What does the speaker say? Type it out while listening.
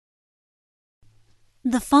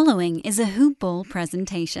The following is a Hoop Ball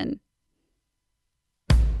presentation.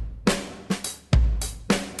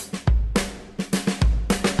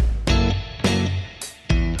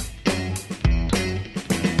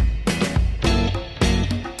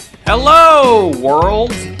 Hello, world!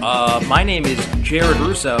 My name is Jared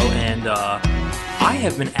Russo, and I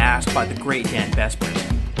have been asked by the great Dan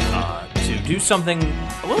Besbris to do something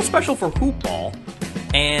a little special for Hoop Ball,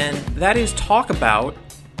 and that is talk about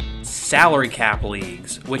salary cap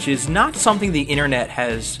leagues, which is not something the internet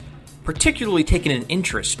has particularly taken an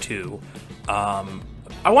interest to.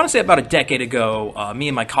 I want to say about a decade ago, me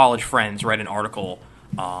and my college friends read an article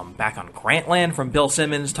back on Grantland from Bill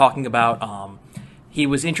Simmons talking about he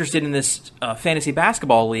was interested in this fantasy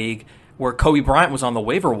basketball league where Kobe Bryant was on the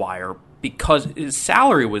waiver wire because his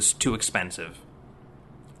salary was too expensive.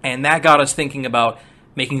 And that got us thinking about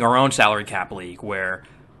making our own salary cap league where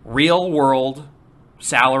real world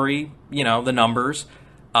salary, you know, the numbers,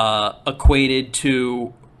 equated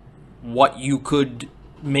to what you could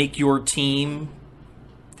make your team,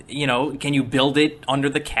 you know, can you build it under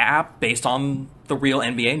the cap based on the real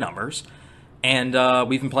NBA numbers? And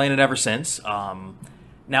we've been playing it ever since. Now,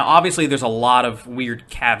 obviously, there's a lot of weird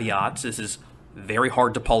caveats. This is very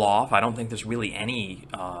hard to pull off. I don't think there's really any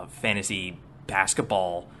fantasy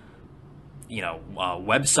basketball,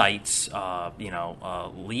 websites,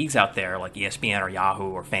 leagues out there like ESPN or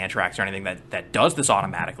Yahoo or Fantrax or anything that does this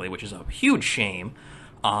automatically, which is a huge shame.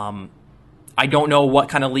 I don't know what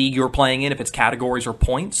kind of league you're playing in, if it's categories or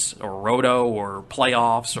points or roto or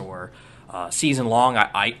playoffs or season long.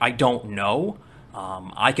 I don't know.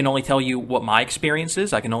 I can only tell you what my experience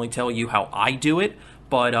is. I can only tell you how I do it.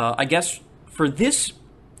 But I guess for this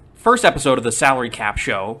first episode of the Salary Cap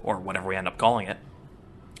Show, or whatever we end up calling it,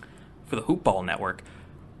 for the Hoop Ball Network,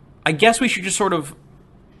 I guess we should just sort of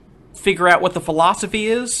figure out what the philosophy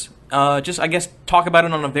is. I guess, talk about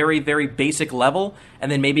it on a very, very basic level,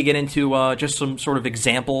 and then maybe get into just some sort of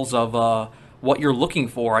examples of what you're looking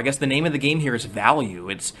for. I guess the name of the game here is value.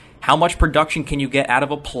 It's how much production can you get out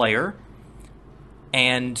of a player,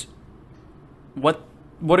 and what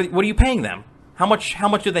are you paying them? How much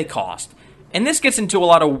do they cost? And this gets into a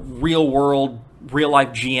lot of real world, real life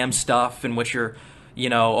GM stuff in which you're,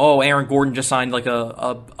 Aaron Gordon just signed like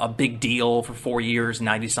a big deal for 4 years,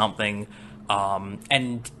 90 something,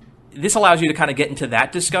 and this allows you to kind of get into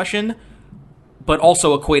that discussion, but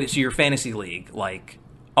also equate it to your fantasy league. Like,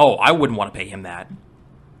 oh, I wouldn't want to pay him that.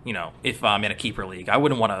 If I'm in a keeper league, I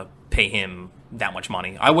wouldn't want to pay him that much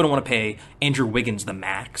money. I wouldn't want to pay Andrew Wiggins the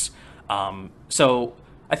max. So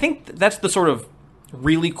I think that's the sort of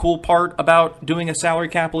really cool part about doing a salary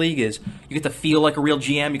cap league is you get to feel like a real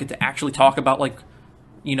GM. You get to actually talk about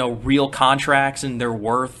real contracts and their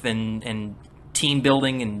worth and team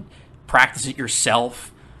building and practice it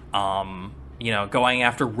yourself. Going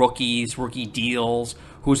after rookies, rookie deals,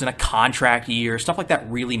 who's in a contract year, stuff like that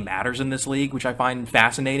really matters in this league, which I find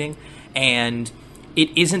fascinating. And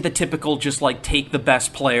it isn't the typical just take the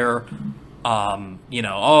best player,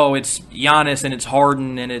 it's Giannis and it's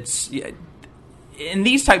Harden and it's... In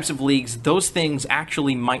these types of leagues, those things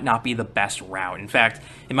actually might not be the best route. In fact,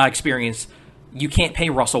 in my experience, you can't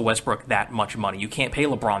pay Russell Westbrook that much money. You can't pay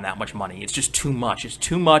LeBron that much money. It's just too much. It's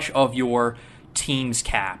too much of your team's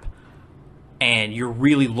cap. And you're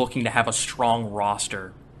really looking to have a strong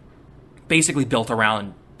roster basically built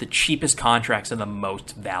around the cheapest contracts and the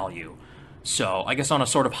most value. So I guess on a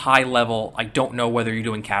sort of high level, I don't know whether you're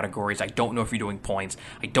doing categories. I don't know if you're doing points.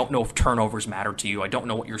 I don't know if turnovers matter to you. I don't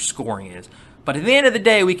know what your scoring is. But at the end of the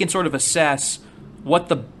day, we can sort of assess what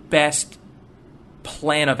the best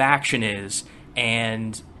plan of action is.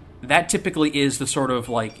 And that typically is the sort of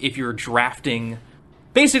if you're drafting,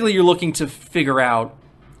 basically you're looking to figure out,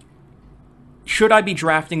 should I be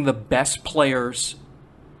drafting the best players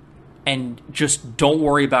and just don't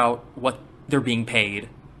worry about what they're being paid,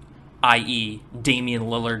 i.e. Damian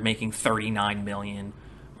Lillard making $39 million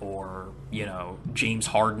or, James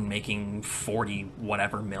Harden making 40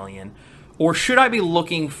 whatever million? Or should I be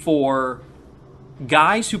looking for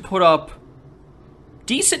guys who put up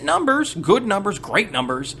decent numbers, good numbers, great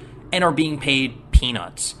numbers, and are being paid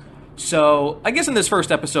peanuts? So I guess in this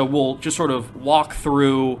first episode, we'll just sort of walk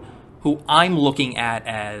through who I'm looking at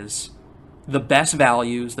as the best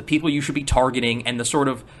values, the people you should be targeting, and the sort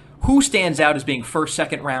of who stands out as being first,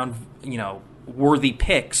 second round, worthy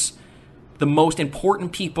picks, the most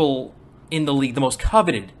important people in the league, the most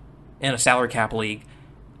coveted in a salary cap league,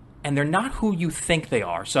 and they're not who you think they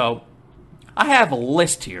are. So I have a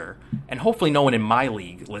list here, and hopefully no one in my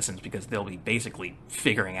league listens because they'll be basically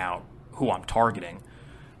figuring out who I'm targeting.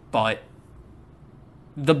 But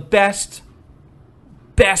the best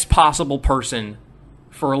possible person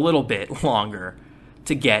for a little bit longer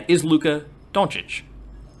to get is Luka Doncic.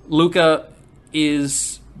 Luka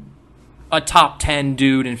is a top 10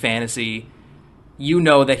 dude in fantasy. You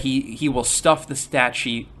know that he will stuff the stat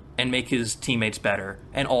sheet and make his teammates better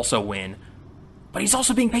and also win. But he's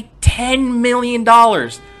also being paid $10 million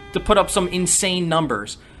to put up some insane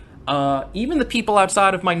numbers. Even the people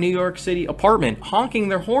outside of my New York City apartment honking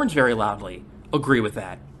their horns very loudly agree with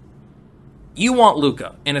that. You want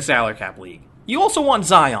Luka in a salary cap league. You also want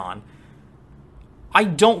Zion. I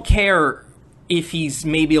don't care if he's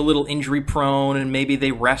maybe a little injury prone and maybe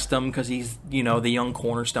they rest him because he's, the young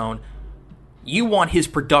cornerstone. You want his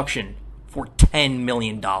production for $10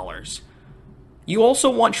 million. You also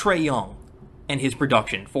want Trae Young and his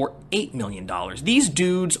production for $8 million. These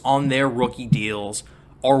dudes on their rookie deals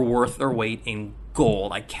are worth their weight in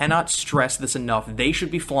gold. I cannot stress this enough. They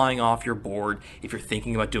should be flying off your board if you're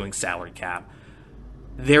thinking about doing salary cap.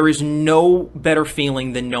 There is no better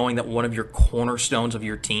feeling than knowing that one of your cornerstones of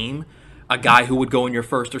your team, a guy who would go in your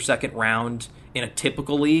first or second round in a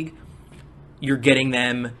typical league, you're getting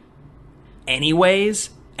them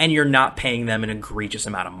anyways, and you're not paying them an egregious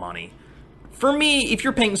amount of money. For me, if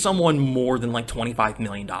you're paying someone more than like $25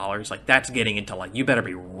 million, like that's getting into like, you better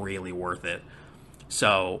be really worth it.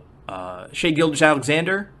 So, Shai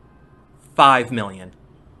Gilgeous-Alexander, $5 million.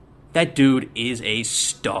 That dude is a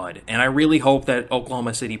stud, and I really hope that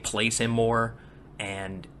Oklahoma City plays him more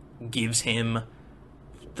and gives him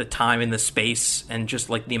the time and the space and just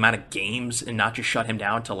like the amount of games and not just shut him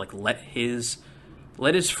down to like let his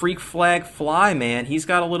freak flag fly, man. He's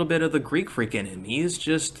got a little bit of the Greek freak in him. He's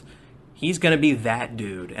going to be that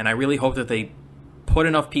dude, and I really hope that they put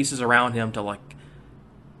enough pieces around him to like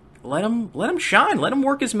let him shine, let him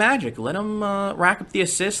work his magic, let him rack up the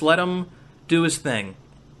assists, let him do his thing.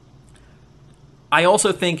 I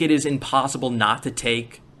also think it is impossible not to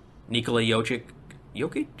take Nikola Jokic,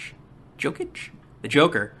 the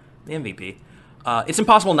Joker, the MVP. It's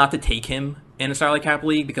impossible not to take him in a salary cap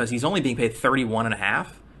league because he's only being paid $31.5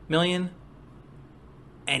 million,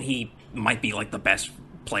 and he might be like the best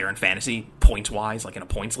player in fantasy points wise, like in a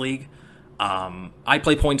points league. I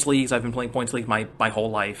play points leagues. I've been playing points leagues my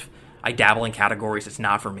whole life. I dabble in categories. It's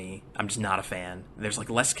not for me. I'm just not a fan. There's like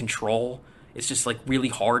less control. It's just like really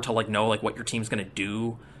hard to like know like what your team's gonna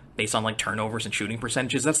do based on like turnovers and shooting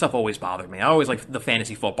percentages. That stuff always bothered me. I always like the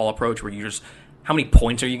fantasy football approach where you just, how many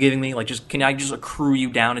points are you giving me? Like, can I just accrue you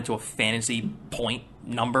down into a fantasy point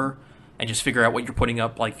number and just figure out what you're putting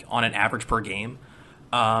up like on an average per game?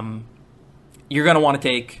 You're gonna want to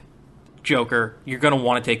take Joker. You're gonna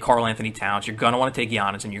want to take Karl Anthony Towns. You're gonna want to take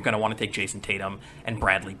Giannis, and you're gonna want to take Jason Tatum and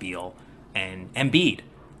Bradley Beal and Embiid.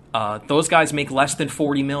 Those guys make less than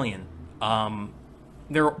 $40 million.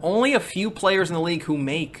 There are only a few players in the league who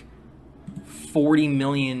make $40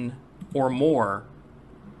 million or more,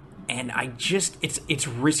 and it's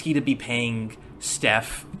risky to be paying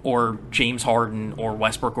Steph or James Harden or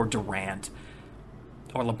Westbrook or Durant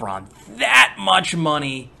or LeBron that much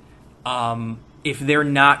money if they're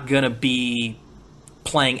not gonna be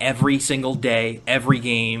playing every single day, every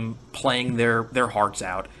game, playing their hearts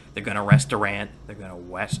out. They're gonna rest Durant. They're gonna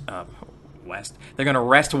They're going to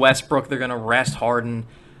rest Westbrook. They're going to rest Harden.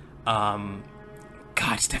 God,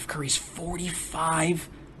 Steph Curry's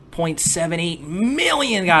 $45.78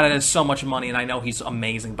 million. God, that is so much money, and I know he's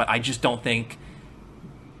amazing, but I just don't think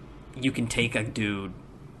you can take a dude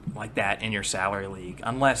like that in your salary league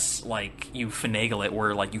unless, like, you finagle it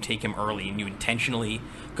where, like, you take him early and you intentionally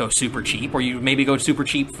go super cheap, or you maybe go super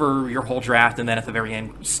cheap for your whole draft and then at the very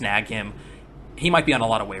end snag him. He might be on a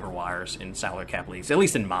lot of waiver wires in salary cap leagues. At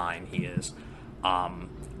least in mine, he is.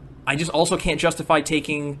 I just also can't justify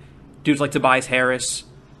taking dudes like Tobias Harris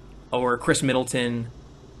or Chris Middleton,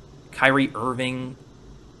 Kyrie Irving.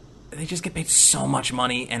 They just get paid so much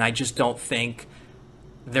money, and I just don't think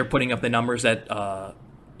they're putting up the numbers that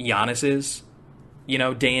Giannis is,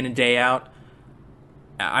 day in and day out.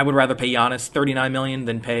 I would rather pay Giannis $39 million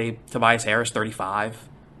than pay Tobias Harris $35.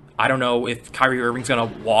 I don't know if Kyrie Irving's going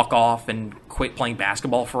to walk off and quit playing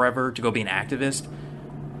basketball forever to go be an activist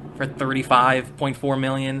for $35.4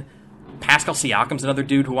 million. Pascal Siakam's another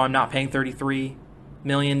dude who I'm not paying $33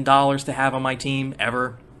 million to have on my team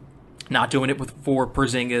ever. Not doing it for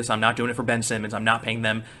Porzingis. I'm not doing it for Ben Simmons. I'm not paying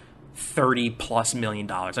them $30+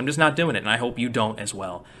 million. I'm just not doing it, and I hope you don't as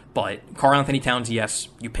well. But Karl Anthony Towns, yes,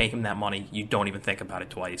 you pay him that money. You don't even think about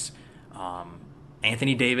it twice.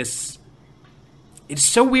 Anthony Davis, it's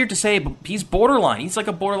so weird to say, but he's borderline. He's like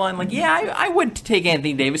a borderline, like, yeah, I would take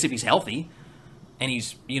Anthony Davis if he's healthy and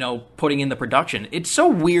he's, putting in the production. It's so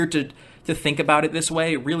weird to think about it this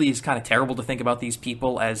way. It really is kind of terrible to think about these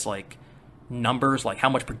people as, like, numbers, like how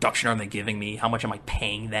much production are they giving me? How much am I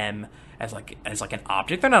paying them as an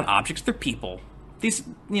object? They're not objects, they're people. These,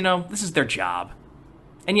 this is their job.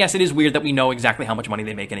 And yes, it is weird that we know exactly how much money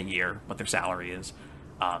they make in a year, what their salary is,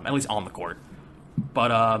 at least on the court.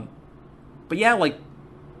 But yeah, like,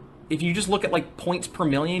 if you just look at, like, points per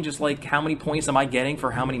million, just, like, how many points am I getting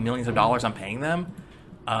for how many millions of dollars I'm paying them?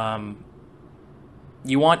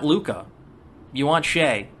 You want Luka. You want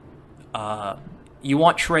Shea. You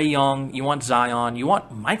want Trae Young. You want Zion. You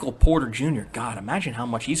want Michael Porter Jr. God, imagine how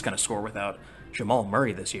much he's going to score without Jamal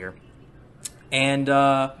Murray this year. And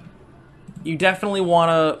you definitely want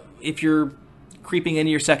to, if you're creeping into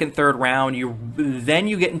your second, third round, then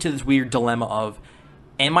you get into this weird dilemma of,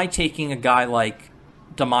 am I taking a guy like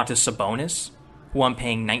Domantas Sabonis, who I'm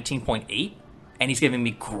paying 19.8, and he's giving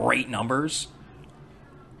me great numbers?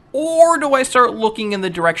 Or do I start looking in the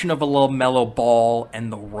direction of a LaMelo Ball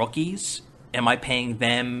and the rookies? Am I paying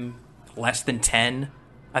them less than 10?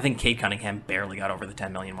 I think Cade Cunningham barely got over the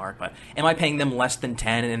 10 million mark, but am I paying them less than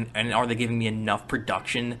 10, and are they giving me enough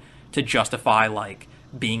production to justify, like,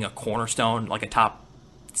 being a cornerstone, like a top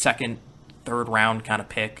second, third round kind of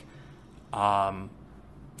pick?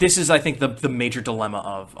 This is, I think, the major dilemma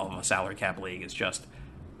of a salary cap league, is just,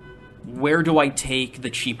 where do I take the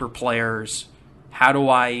cheaper players? How do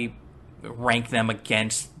I rank them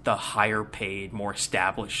against the higher paid, more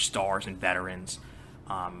established stars and veterans?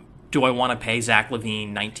 Do I want to pay Zach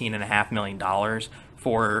LaVine $19.5 million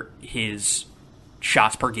for his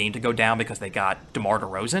shots per game to go down because they got DeMar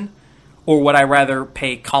DeRozan? Or would I rather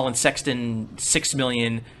pay Colin Sexton $6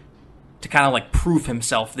 million to kind of like prove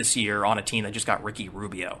himself this year on a team that just got Ricky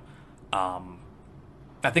Rubio?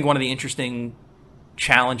 I think one of the interesting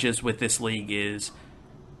challenges with this league is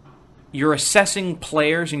you're assessing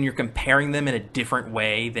players and you're comparing them in a different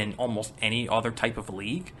way than almost any other type of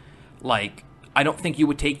league. Like, I don't think you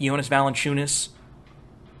would take Jonas Valanciunas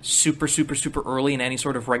super, super, super early in any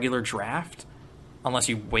sort of regular draft unless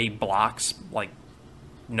you weigh blocks like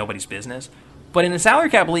nobody's business. But in a salary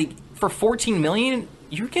cap league, for $14 million,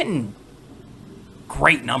 you're getting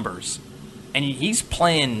great numbers. And he's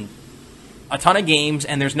playing a ton of games,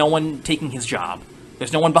 and there's no one taking his job.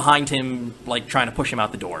 There's no one behind him, like, trying to push him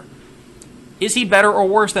out the door. Is he better or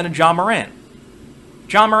worse than a John Morant?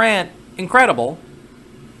 John Morant, incredible,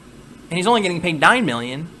 and he's only getting paid $9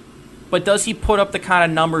 million, but does he put up the kind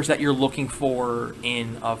of numbers that you're looking for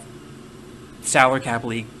in a salary cap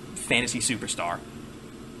league fantasy superstar?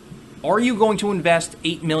 Are you going to invest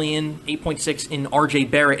 $8 million, 8.6 in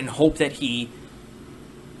RJ Barrett and hope that he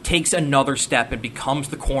takes another step and becomes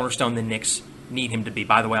the cornerstone the Knicks need him to be?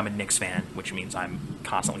 By the way, I'm a Knicks fan, which means I'm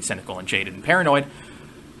constantly cynical and jaded and paranoid,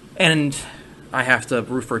 and I have to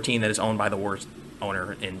root for a team that is owned by the worst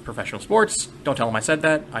owner in professional sports. Don't tell him I said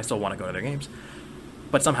that. I still want to go to their games,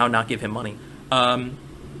 but somehow not give him money.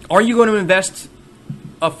 Are you going to invest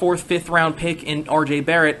a 4th, 5th round pick in RJ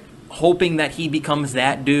Barrett, hoping that he becomes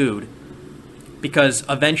that dude? Because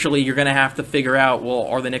eventually you're going to have to figure out, well,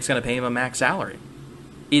 are the Knicks going to pay him a max salary?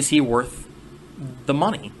 Is he worth the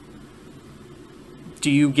money? Do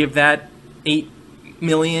you give that $8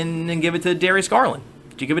 million and give it to Darius Garland?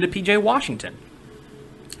 Do you give it to PJ Washington?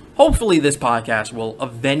 Hopefully this podcast will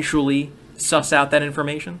eventually suss out that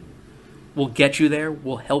information. We'll get you there.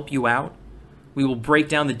 We'll help you out. We will break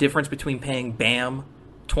down the difference between paying Bam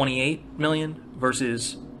 $28 million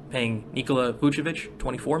versus paying Nikola Vucevic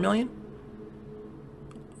 $24 million.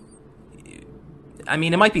 I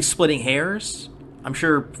mean, it might be splitting hairs. I'm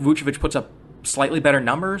sure Vucevic puts up slightly better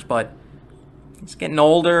numbers, but he's getting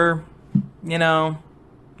older,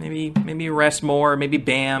 Maybe rest more. Maybe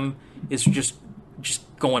Bam is just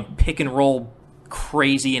going pick and roll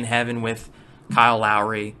crazy in heaven with Kyle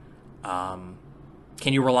Lowry.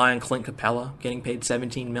 Can you rely on Clint Capella getting paid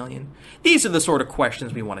 $17 million? These are the sort of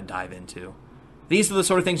questions we want to dive into. These are the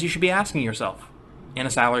sort of things you should be asking yourself in a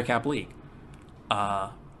salary cap league.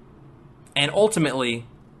 And ultimately,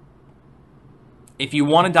 if you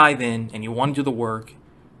want to dive in and you want to do the work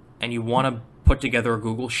and you want to put together a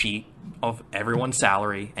Google sheet of everyone's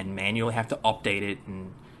salary and manually have to update it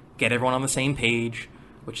and get everyone on the same page,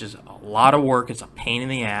 which is a lot of work. It's a pain in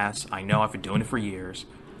the ass. I know, I've been doing it for years.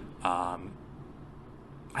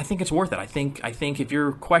 I think it's worth it. I think if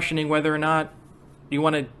you're questioning whether or not you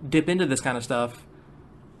want to dip into this kind of stuff,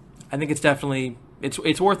 I think it's definitely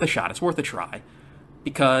it's worth a shot. It's worth a try.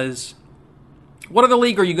 Because what other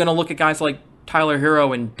league are you going to look at guys like Tyler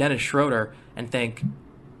Hero and Dennis Schroeder and think,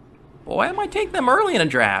 boy, I might take them early in a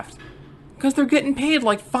draft because they're getting paid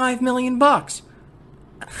like $5 million.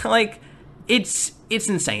 Like, it's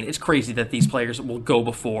insane. It's crazy that these players will go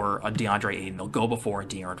before a DeAndre Ayton. They'll go before a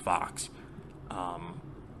De'Aaron Fox.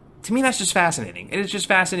 to me, that's just fascinating. It is just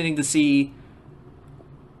fascinating to see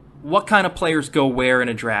what kind of players go where in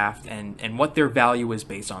a draft and what their value is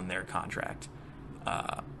based on their contract.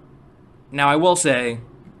 Now, I will say,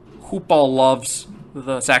 Hoopball loves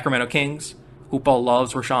the Sacramento Kings. Hoopball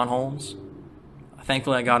loves Richaun Holmes.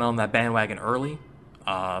 Thankfully, I got on that bandwagon early,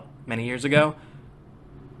 many years ago.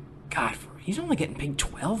 God, he's only getting paid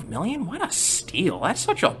 $12 million? What a steal. That's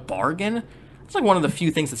such a bargain. It's like one of the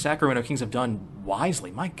few things the Sacramento Kings have done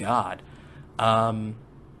wisely. My God. Yeah,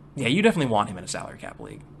 you definitely want him in a salary cap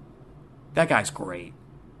league. That guy's great.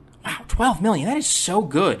 Wow, $12 million. That is so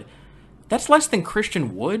good. That's less than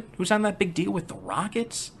Christian Wood, who's on that big deal with the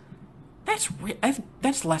Rockets. That's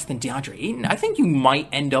less than DeAndre Ayton. I think you might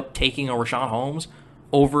end up taking a Richaun Holmes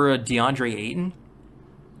over a DeAndre Ayton.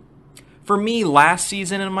 For me, last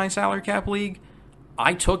season in my salary cap league,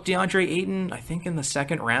 I took DeAndre Ayton, I think in the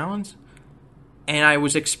second round, and I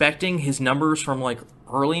was expecting his numbers from like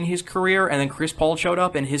early in his career, and then Chris Paul showed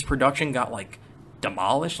up and his production got like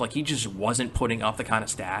demolished. Like he just wasn't putting up the kind of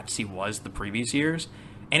stats he was the previous years.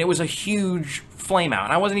 And it was a huge flame out.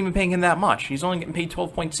 And I wasn't even paying him that much. He's only getting paid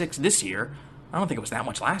 $12.6 this year. I don't think it was that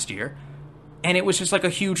much last year. And it was just like a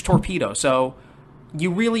huge torpedo. So you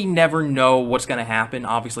really never know what's going to happen,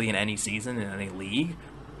 obviously, in any season, in any league.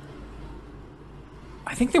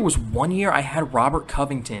 I think there was one year I had Robert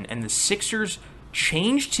Covington, and the Sixers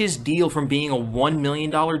changed his deal from being a $1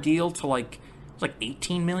 million deal to like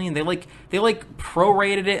 $18 million. They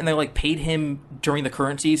prorated it, and they like paid him during the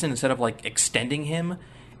current season instead of like extending him.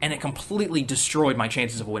 And it completely destroyed my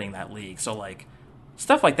chances of winning that league. So, like,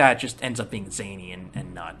 stuff like that just ends up being zany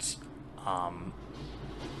and nuts,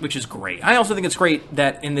 which is great. I also think it's great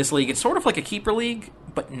that in this league, it's sort of like a keeper league,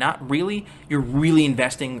 but not really. You're really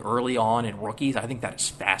investing early on in rookies. I think that is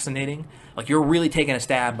fascinating. Like, you're really taking a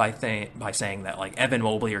stab by saying that, like, Evan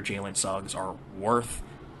Mobley or Jalen Suggs are worth,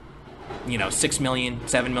 $6 million,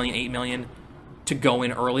 $7 million, $8 million. To go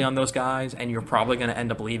in early on those guys, and you're probably going to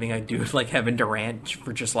end up leaving a dude like Kevin Durant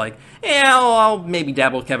for just like, I'll maybe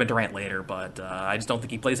dabble with Kevin Durant later, but I just don't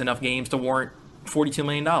think he plays enough games to warrant $42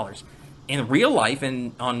 million. In real life,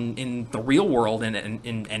 in the real world, in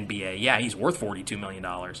NBA, yeah, he's worth $42 million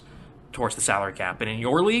towards the salary cap. But in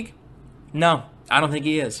your league, no, I don't think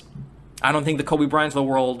he is. I don't think the Kobe Bryants of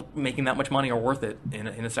the world making that much money are worth it in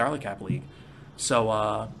a salary cap league.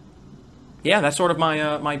 So, yeah, that's sort of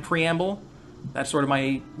my preamble. That's sort of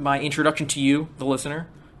my introduction to you, the listener,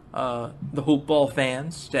 the Hoopball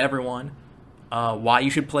fans, to everyone, why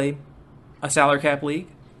you should play a salary cap league,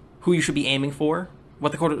 who you should be aiming for,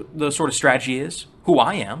 what the sort of strategy is, who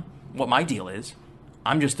I am, what my deal is.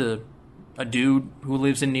 I'm just a dude who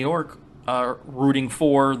lives in New York, rooting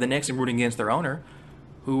for the Knicks and rooting against their owner,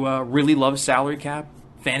 who really loves salary cap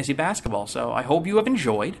fantasy basketball. So I hope you have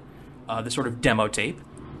enjoyed this sort of demo tape,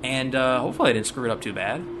 and hopefully I didn't screw it up too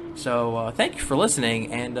bad. So thank you for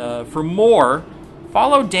listening, and for more,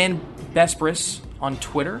 follow Dan Besbris on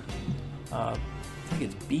Twitter. I think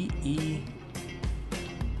it's B-E...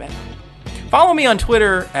 Follow me on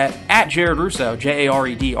Twitter at Jared Russo,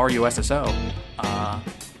 JaredRusso.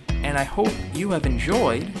 And I hope you have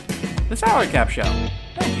enjoyed the Salary Cap Show.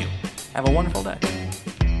 Thank you. Have a wonderful day.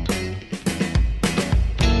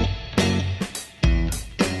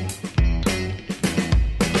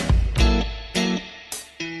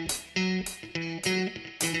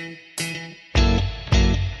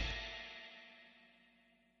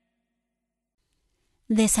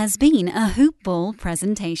 This has been a Hoop Ball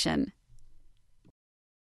presentation.